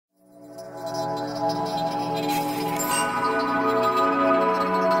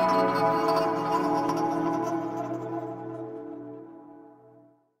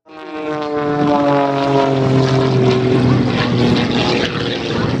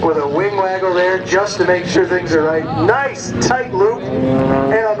with a wing waggle there just to make sure things are right. Nice tight loop,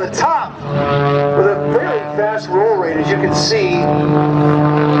 and on the top with a very fast roll rate, as you can see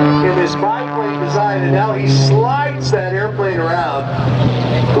in this biplane design, and now he slides that airplane around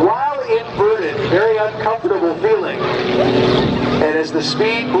while inverted. Very uncomfortable feeling. And as the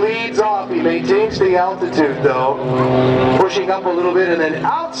speed bleeds off, he maintains the altitude though, pushing up a little bit, and then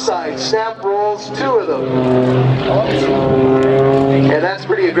outside snap rolls, 2 of them. And that's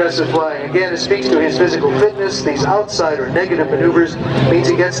pretty aggressive flying. Again, it speaks to his physical fitness. These outside or negative maneuvers means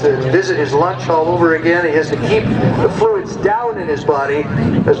he gets to visit his lunch all over again. He has to keep the fluids down in his body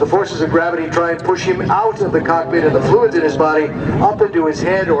as the forces of gravity try and push him out of the cockpit, and the fluids in his body up into his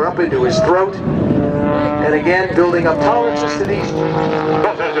head or up into his throat. And again, building up tolerances to these.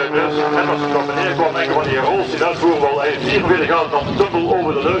 Dat is het dus. En als het op beneden kwam, denken van die rols die uitvoeren, wel hij 44 graden dan dubbel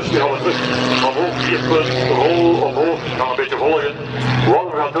over de neus. Die gaan we terug omhoog, 4 punten, rol omhoog, gaan een beetje volgen. Wat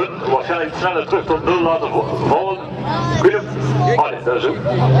we gaan doen, waarschijnlijk sneller terug tot 0 laten vallen. Kun je hem? Ah nee, dat is ook.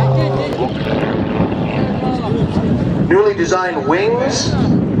 Newly designed wings,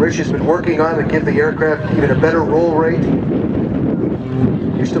 Rich has been working on to give the aircraft even a better roll rate.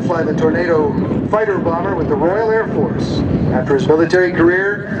 Used to fly the Tornado fighter bomber with the Royal Air Force. After his military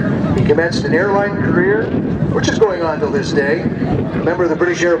career, he commenced an airline career, which is going on till this day. A member of the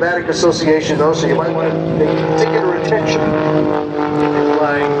British Aerobatic Association though, so you might want to pay particular attention if you're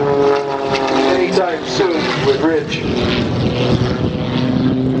flying anytime soon with Rich.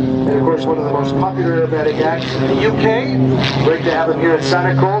 And of course, one of the most popular aerobatic acts in the UK. Great to have him here at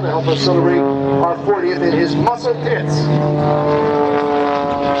Sanicole to help us celebrate our 40th in his muscle pits.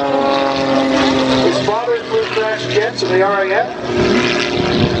 His father flew crash jets in the RAF,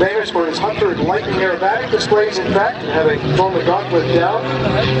 famous for his Hunter and Lightning aerobatic displays. In fact, having thrown the gauntlet down,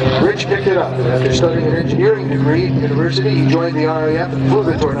 Rich picked it up. And after studying an engineering degree at university, he joined the RAF and flew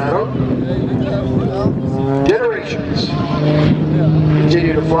the Tornado. Generations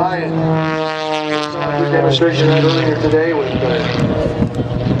continue to fly, and saw a good demonstration right earlier today with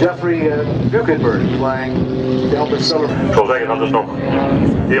Jeffrey Buchenberg flying to help us celebrate. Ik zou zeggen, dat is nog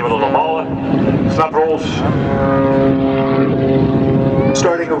een van de normale snap rolls.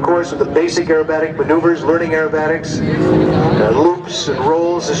 Starting, of course, with the basic aerobatic maneuvers, learning aerobatics, loops and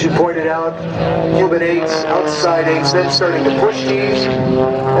rolls, as you pointed out, human eights, outside eights, then starting to push these,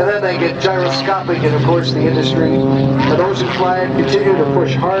 and then they get gyroscopic, and of course the industry, and those who fly it continue to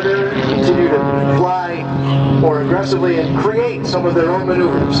push harder, continue to fly more aggressively, and create some of their own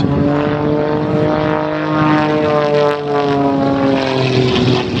maneuvers.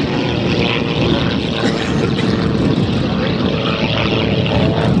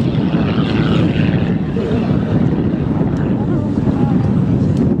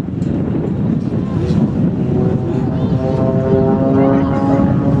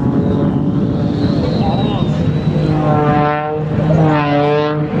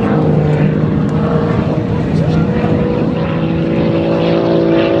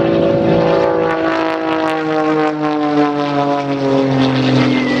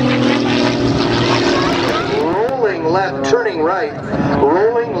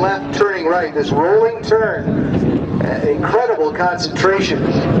 This rolling turn, incredible concentration,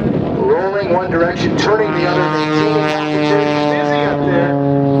 rolling one direction, turning the other, maintaining altitude, busy up there,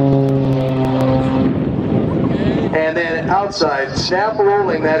 and then outside, snap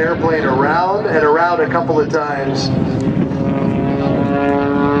rolling that airplane around and around a couple of times.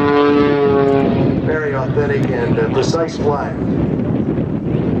 Very authentic and precise flying.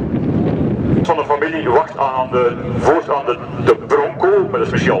 Van de familie wacht aan de Bronco, maar dat is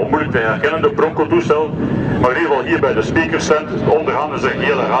misschien al moeilijk te herkennen, de Bronco-toestel. Maar in ieder geval hier bij de speakerstand, onderaan is een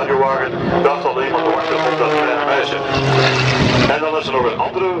hele radiowagen, daar zal iemand wachten op dat kleine meisje. En dan is er nog een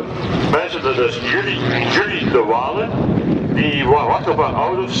andere meisje, dat is Julie de Walen. Die wacht op haar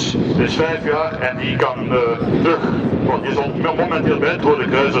ouders, die is 5 jaar en die kan terug, want die is momenteel bij het Rode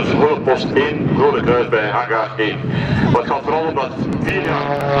Kruis, dus hulppost 1, Rode Kruis bij hangar 1. Maar het gaat vooral om dat 4 jaar.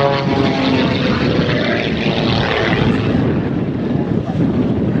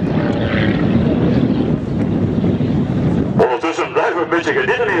 Ondertussen blijven we een beetje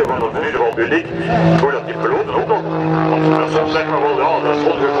genieten hiervan, dat is in ieder geval uniek. Doordat die piloten ook nog, want soms zeggen we wel, ja dat is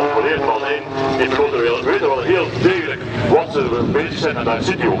ongecontroleerd, maar nee, die piloten weten wel heel degelijk wat ze bezig zijn en daar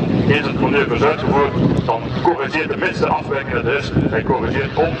zit hij ook. Eens het manoeuvre is uitgevoerd, dan corrigeert de minste afwijking het is en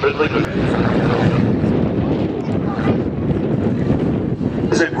corrigeert onmiddellijk.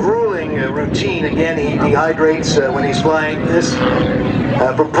 It's a grueling routine. Again, he dehydrates when he's flying this,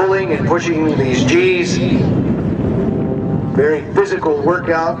 from pulling and pushing these G's. Very physical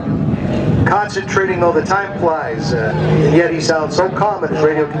workout. concentrating though the time flies, and yet he sounds so calm in his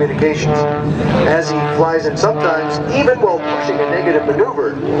radio communications as he flies, and sometimes even while pushing a negative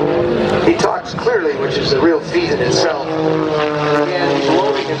maneuver, he talks clearly, which is a real feat in itself. And he's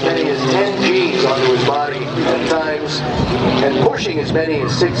loading as many as 10 G's onto his body at times, and pushing as many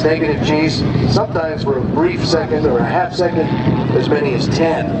as 6 negative G's, sometimes for a brief second or a half second, as many as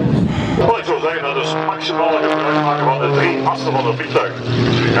 10. Wat ik zou zeggen, dat is maximaal gebruik maken van de 3 assen van het vliegtuig.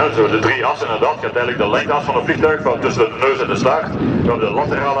 Ja, zo de 3 assen inderdaad, je hebt eigenlijk de lengteas van het vliegtuig van tussen de neus en de staart. Je hebt de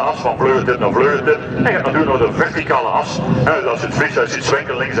laterale as van vleugentip naar vleugentip. En je hebt natuurlijk nog de verticale as. Ja, dus als je het vliegtuig ziet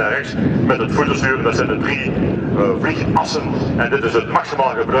zwenken links en rechts met het voetenstuur, dat zijn de 3 vliegassen. En dit is het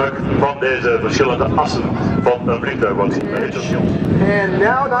maximaal gebruik van deze verschillende assen van een vliegtuig. Wat And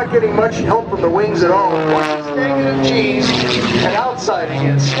now not getting much help from the wings at all. Pushes negative G's and outside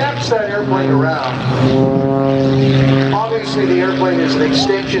again. Snaps that airplane around. Obviously the airplane is an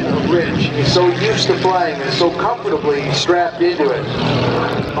extension of Rich. He's so used to flying and so comfortably strapped into it.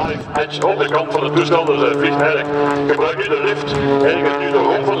 Het op de kant van het toestel, dus hij vliegt eigenlijk. Gebruik nu de lift, en je hebt nu de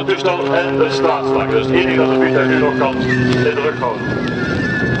romp van het toestel en de startstang. Dus het enige dat het vliegtuig nu nog kan in de lucht houden.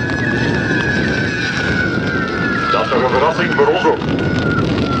 Dat is nog een verrassing voor ons ook.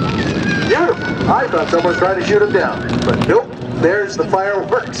 Beautiful. I thought someone was trying to shoot him down, but nope. There's the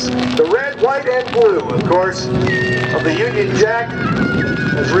fireworks. The red, white, and blue, of course, of the Union Jack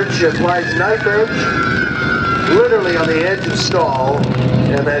as Rich flies knife edge, literally on the edge of stall,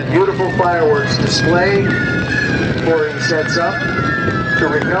 and that beautiful fireworks display before he sets up to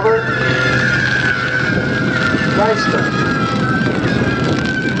recover. Nice touch.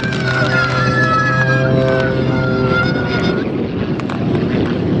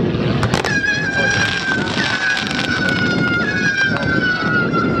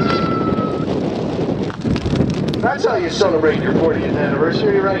 That's how you celebrate your 40th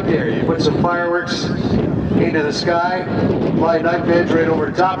anniversary, right there. You put some fireworks into the sky, fly knife edge right over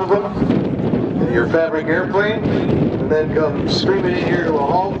the top of them, your fabric airplane, and then come screaming in here to a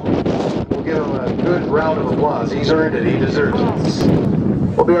halt. We'll give him a good round of applause. He's earned it. He deserves it.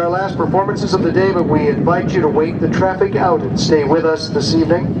 Will be our last performances of the day, but we invite you to wait the traffic out and stay with us this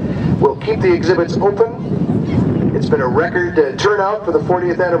evening. We'll keep the exhibits open. It's been a record turnout for the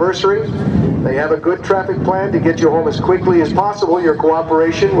 40th anniversary. They have a good traffic plan to get you home as quickly as possible. Your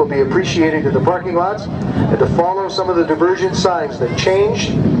cooperation will be appreciated in the parking lots, and to follow some of the diversion signs that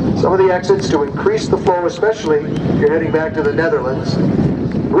changed some of the exits to increase the flow, especially if you're heading back to the Netherlands.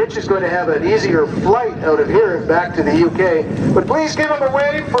 Rich is going to have an easier flight out of here and back to the UK, but please give him a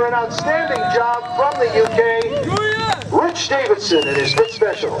wave for an outstanding job from the UK, Rich Davidson and his Fit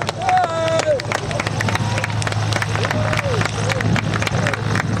Special.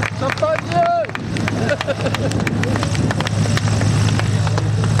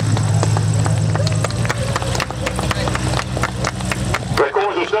 Wij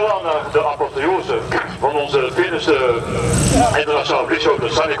komen zo snel aan naar de apotheose van onze fineste internationale vliegshow, de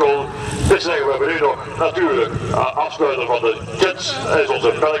Sanicole. Dit zeggen we hebben nu nog natuurlijk afsluiter van de Jets, dat is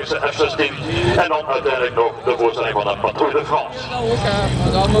onze Belgische F-16. En dan uiteindelijk nog de voorstelling van de Patrouille de France.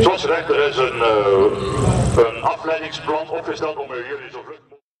 Zoals gezegd, er is een afleidingsplan opgesteld om jullie zo vlug